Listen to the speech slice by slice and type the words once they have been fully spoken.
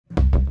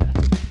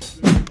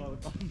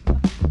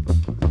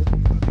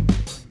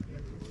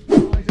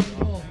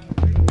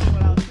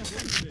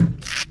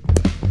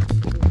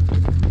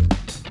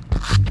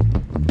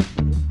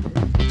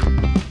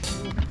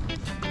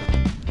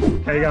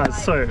Hey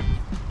guys, so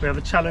we have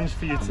a challenge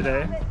for you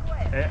today,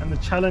 okay? And the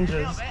challenge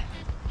is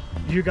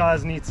you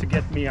guys need to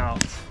get me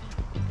out.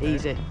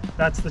 Easy.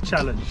 That's the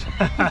challenge.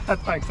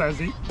 Thanks,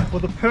 Azzy. For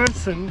the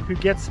person who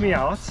gets me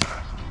out,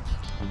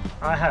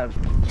 I have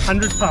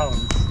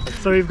 £100.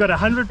 So we've got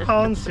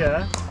 £100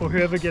 here for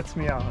whoever gets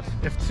me out.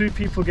 If 2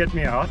 people get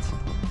me out,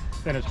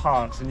 then it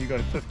halves and you go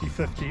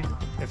 50-50.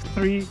 If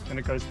 3, then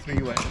it goes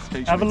 3 ways.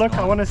 Have a look,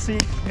 I want to see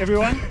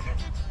everyone.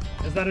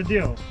 Is that a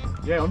deal?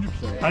 Yeah,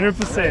 100%.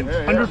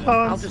 100%.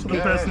 £100 for the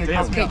person who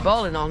I'll gets me keep out.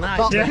 balling all night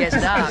till it gets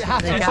dark.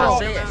 They can't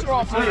see it.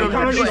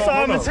 Come on,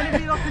 Simon.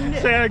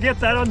 So get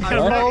that on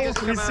camera.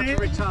 Can we see?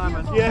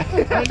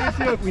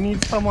 Yeah. We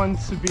need someone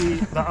to be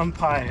the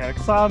umpire here.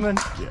 Simon,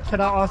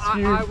 can I ask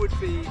you? I would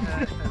be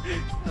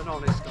an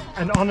honest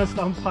umpire. An honest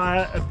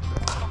umpire,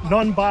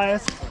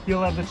 non-biased.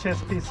 You'll have the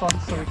chess piece on,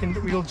 so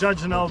we'll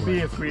judge an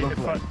LB if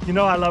you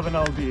know I love an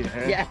LB.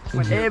 Eh? Yeah,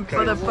 aim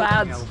for the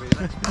pads.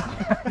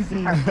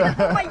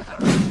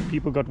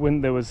 People got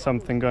wind there was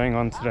something going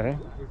on today.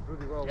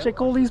 Check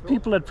all these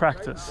people at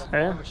practice.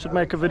 Eh? Should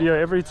make a video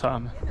every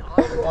time.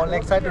 All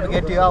excited to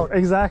get you out.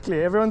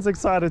 Exactly, everyone's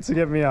excited to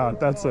get me out,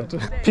 that's it.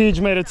 Peach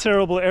made a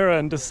terrible error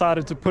and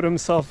decided to put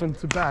himself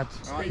into bat.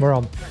 We're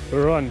on.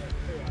 We're on.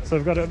 So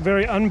we've got a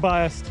very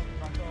unbiased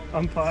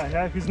umpire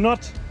here who's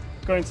not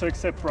going to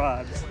accept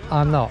bribes.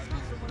 I'm not.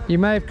 You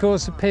may of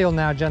course appeal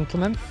now,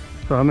 gentlemen.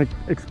 So I'm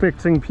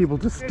expecting people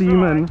to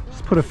steam in,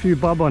 just put a few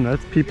bob on it,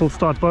 people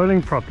start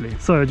bowling properly.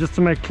 So just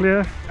to make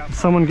clear, if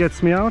someone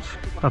gets me out,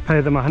 I pay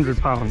them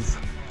 £100.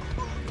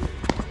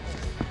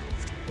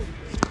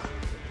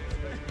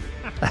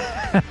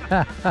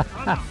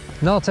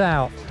 Not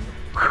out.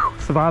 Whew,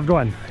 survived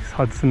one.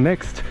 Hudson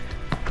next.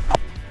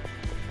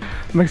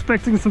 I'm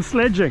expecting some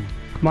sledging.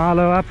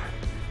 Milo up.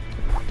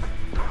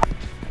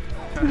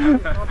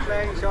 Not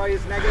playing, show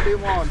is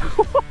 -1.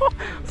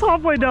 It's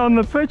halfway down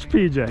the pitch,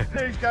 PJ.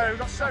 There you go, we've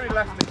got so many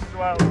lefties as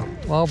well.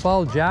 Well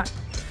bowled, Jack.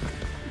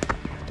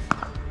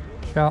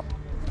 Sharp.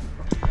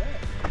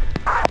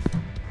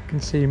 Can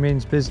see he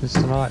means business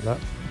tonight, look.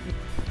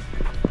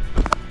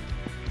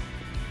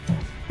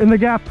 In the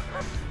gap.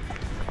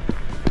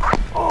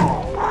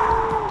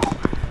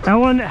 That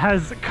one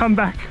has come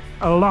back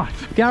a lot.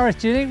 Gareth,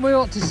 do you think we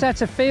ought to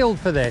set a field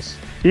for this?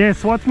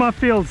 Yes, what's my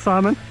field,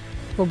 Simon?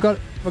 We've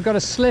got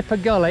a slipper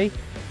gully,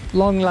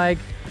 long leg,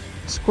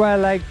 square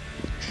leg,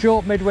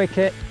 short mid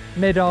wicket,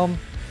 mid on,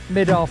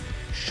 mid off,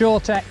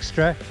 short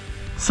extra.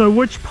 So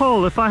which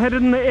pole? If I hit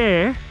it in the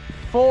air?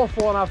 4th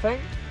one, I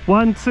think.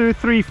 1, 2,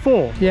 3,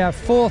 4. Yeah,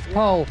 4th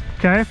pole.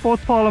 Okay,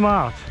 4th pole I'm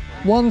out.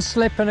 1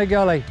 slip and a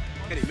gully.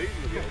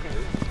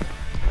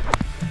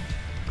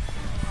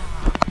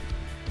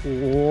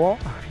 Oh,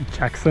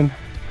 Jackson.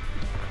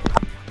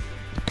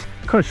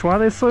 Kush, why are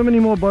there so many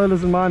more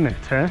bowlers in my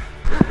net, eh?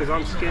 Because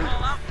I'm skinned.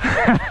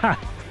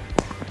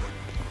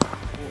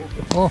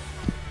 Oh.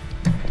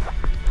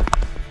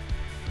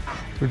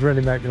 Would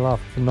really make me laugh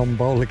if a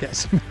non-bowler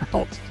gets him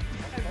out.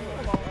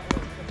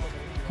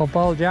 Oh,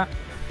 bowl, Jack.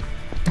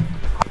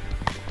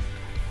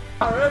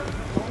 My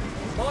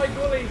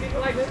gully's in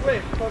leg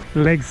slip.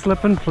 Leg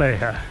slip and play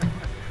here.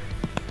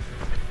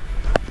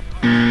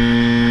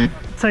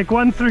 Take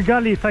 1 through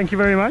gully, thank you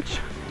very much.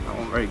 That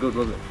wasn't very good,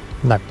 was it?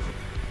 No.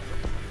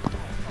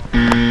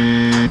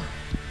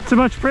 Too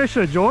much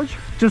pressure, George.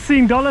 Just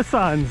seeing dollar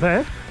signs,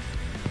 eh?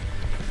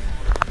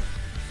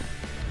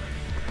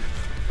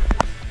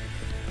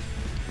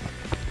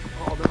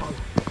 Oh,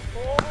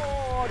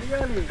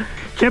 really?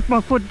 Kept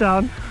my foot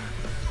down.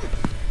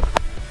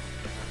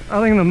 I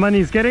think the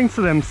money's getting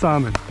to them,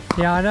 Simon.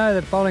 Yeah, I know,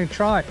 they're bowling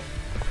trite.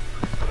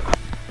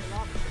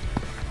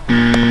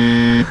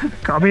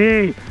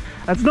 Copy.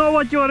 That's not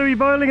what you want to be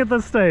bowling at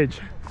this stage.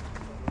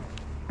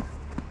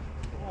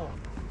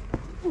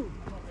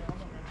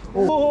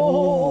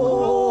 Oh,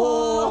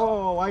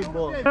 white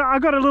ball. I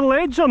got a little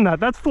edge on that.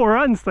 That's 4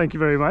 runs, thank you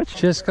very much.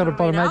 Just got a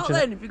bottom edge on it.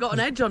 Then, if you've got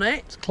an edge on it.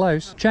 It's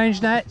close.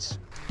 Change nets.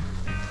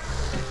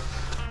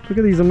 Look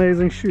at these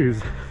amazing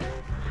shoes.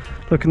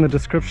 Look in the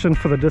description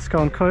for the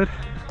discount code.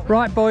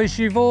 Right, boys,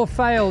 you've all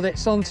failed.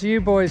 It's on to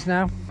you boys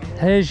now.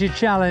 Here's your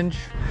challenge.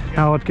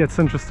 Now it gets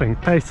interesting.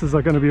 Paces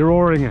are going to be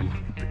roaring in.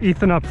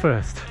 Ethan up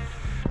first.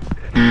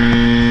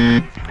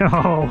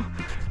 Oh,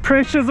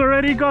 pressure's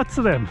already got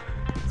to them.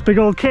 It's big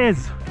old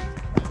Kez.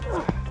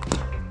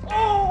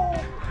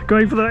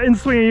 Going for the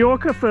in-swinging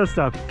Yorker first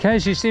up.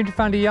 Kez, you seem to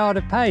find a yard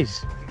of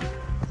pace.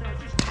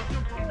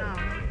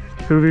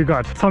 Who have we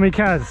got? Tommy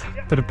Kaz.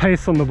 Bit of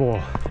pace on the ball.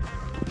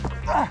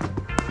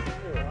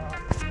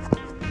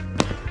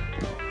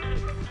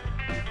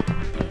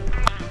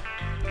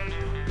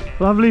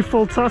 Lovely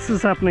full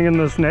tosses happening in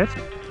this net.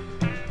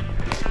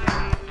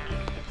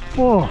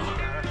 Oh,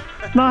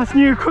 nice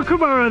new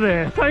kookaburra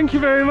there. Thank you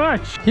very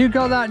much. You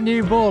got that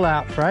new ball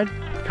out, Fred.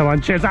 Come on,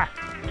 Cheza.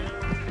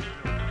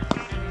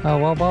 Oh,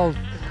 well bowled.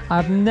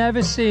 I've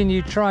never seen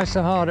you try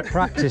so hard at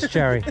practice,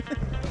 Jerry.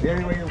 The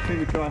only way you'll see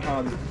me try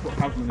hard is to put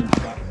Haslam into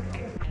that.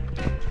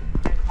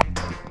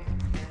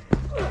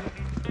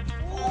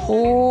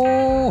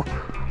 Oh!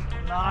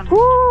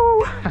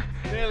 Woo!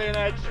 Nearly an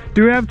edge.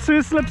 Do we have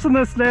 2 slips in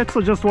this net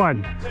or just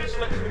one?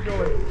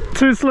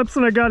 2 slips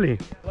in a gully.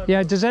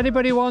 Yeah, does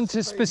anybody want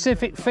a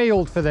specific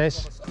field for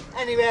this?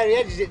 Anywhere he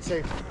edges it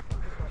to.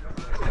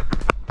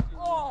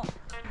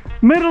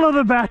 Middle of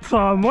the bat,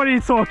 Tom. What are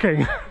you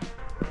talking?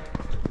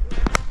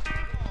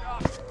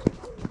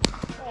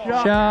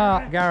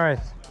 Sharp,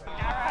 Gareth.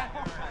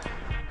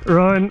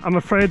 Rowan, I'm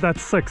afraid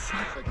that's 6.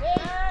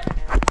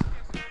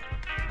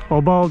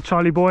 Well bowled,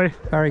 Charlie boy.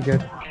 Very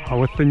good. Oh,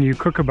 with the new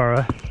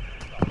kookaburra.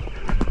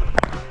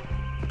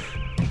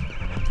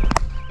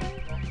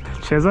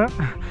 Chezza,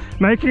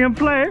 making him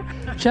play.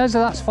 Chezza,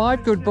 that's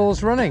 5 good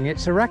balls running.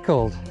 It's a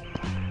record.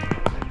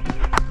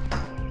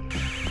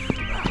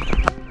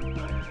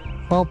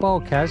 Well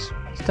bowled, Kez.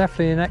 It's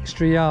definitely an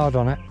extra yard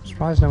on it.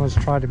 Surprised no one's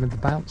tried him with the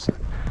bouncer.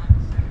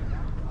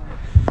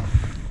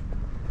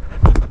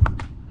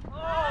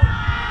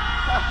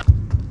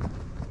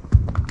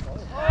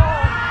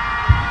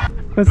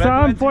 Mr.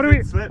 Hump,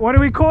 what are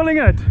we calling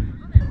it?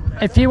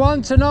 If you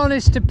want an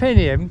honest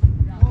opinion,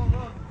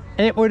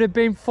 it would have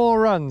been 4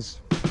 runs.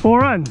 4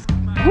 runs.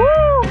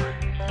 Woo!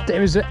 It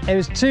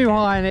was too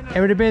high, and it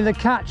would have been the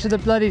catch of the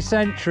bloody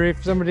century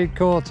if somebody had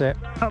caught it.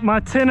 My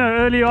tenor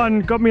early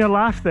on got me a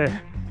laugh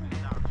there.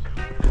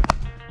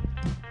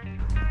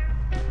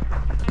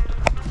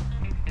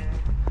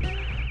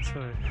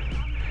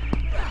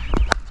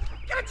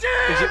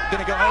 Is it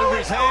going to go over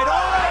his head?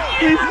 Oh!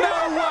 No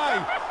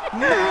way!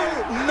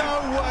 No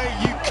way!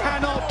 You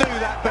cannot do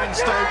that, Ben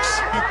Stokes.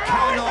 You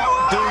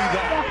cannot do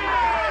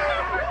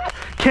that.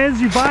 Kez,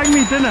 you buying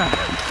me dinner.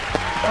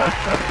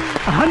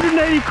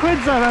 180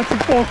 quid's I've had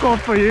to fork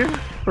off for you.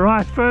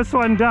 Right, first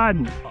one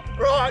done.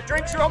 Right,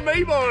 drinks are on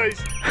me,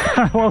 boys.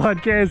 Well done,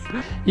 Kez.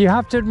 You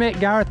have to admit,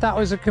 Gareth, that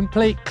was a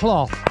complete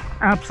cloth.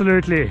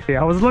 Absolutely.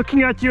 I was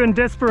looking at you in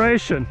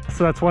desperation.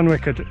 So that's 1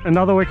 wicket.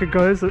 Another wicket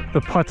goes,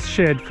 the pot's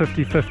shared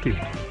 50-50.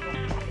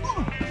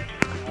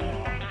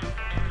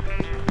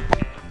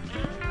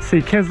 See,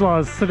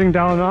 Keslar's sitting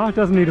down now,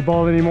 doesn't need a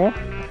ball anymore.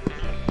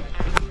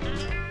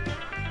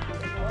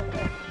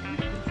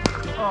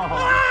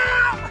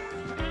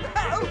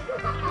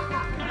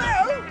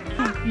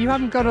 You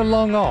haven't got a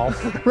long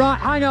off. Right,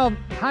 hang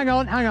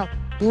on.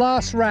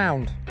 Last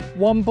round.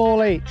 1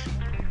 ball each.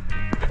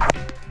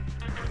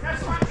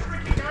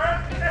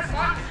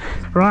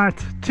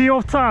 Right, tee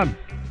off time.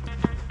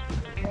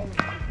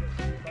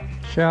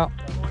 Sharp.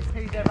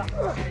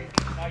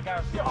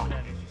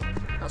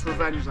 That's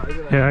revenge, that,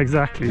 isn't it? Yeah,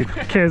 exactly.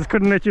 Kez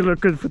couldn't let you look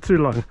good for too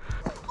long.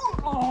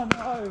 Oh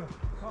no.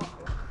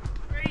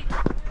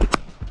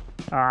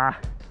 Ah,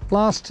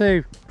 Last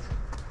 2.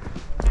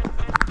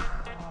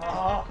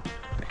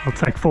 I'll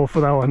take 4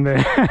 for that one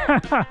there.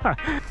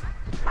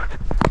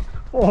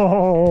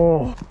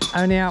 Oh,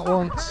 Only out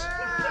once.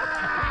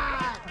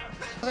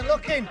 Wasn't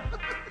looking.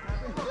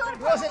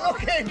 Wasn't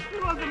looking.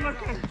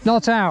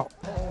 Not out.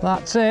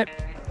 That's it.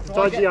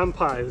 dodgy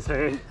umpires,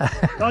 hey?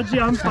 Dodgy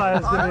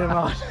umpires give me a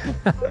mark.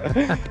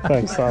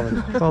 Thanks,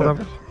 Simon. Well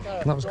done.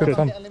 That was good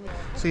fun.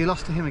 So you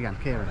lost to him again,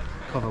 Kieran.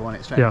 Cover won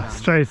it straight. Yeah,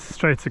 down.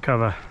 straight to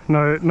cover.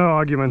 No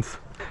arguments.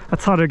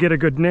 That's how to get a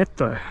good net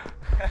though.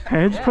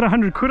 Hey, just put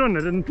 100 quid on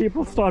it and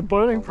people start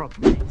bowling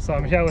properly. So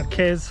I'm here with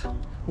Kez,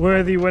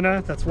 worthy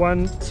winner. That's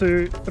 1,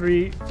 2,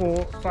 3,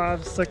 4,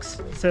 5,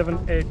 6,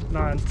 7, 8,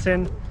 9,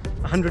 10.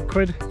 100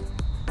 quid.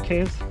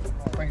 Kez,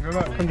 Thank you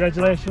very much.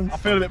 congratulations. I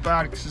feel a bit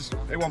bad because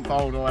it wasn't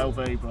bowled or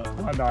LB, but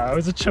I know, it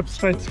was a chip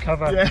straight to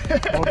cover.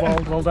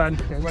 yeah. Well done.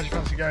 Where do you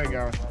fancy going,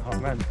 Gareth? Oh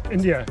man,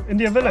 India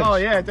Village. Oh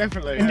yeah,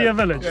 definitely. India yeah.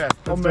 Village. Yeah,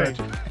 Let's on do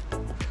me.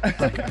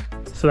 it.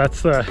 So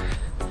that's the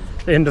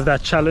end of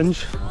that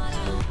challenge.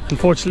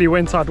 Unfortunately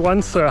went out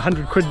once, so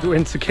 100 quid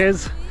went to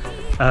Kez,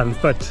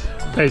 but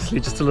basically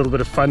just a little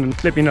bit of fun.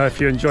 Let me know if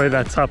you enjoy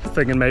that type of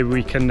thing and maybe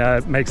we can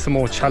make some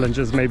more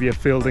challenges, maybe a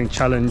fielding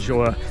challenge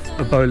or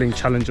a bowling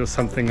challenge or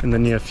something in the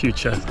near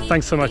future.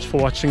 Thanks so much for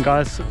watching,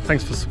 guys.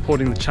 Thanks for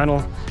supporting the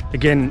channel.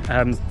 Again,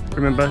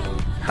 remember,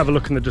 have a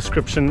look in the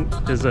description.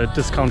 There's a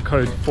discount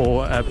code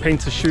for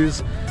painter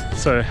shoes,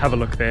 so have a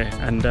look there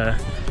and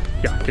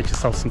yeah, get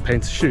yourself some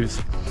painter shoes.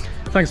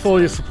 Thanks for all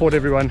your support,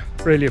 everyone.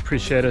 Really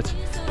appreciate it.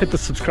 Hit the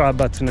subscribe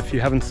button if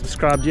you haven't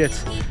subscribed yet,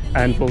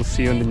 and we'll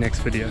see you in the next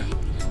video.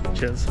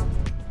 Cheers.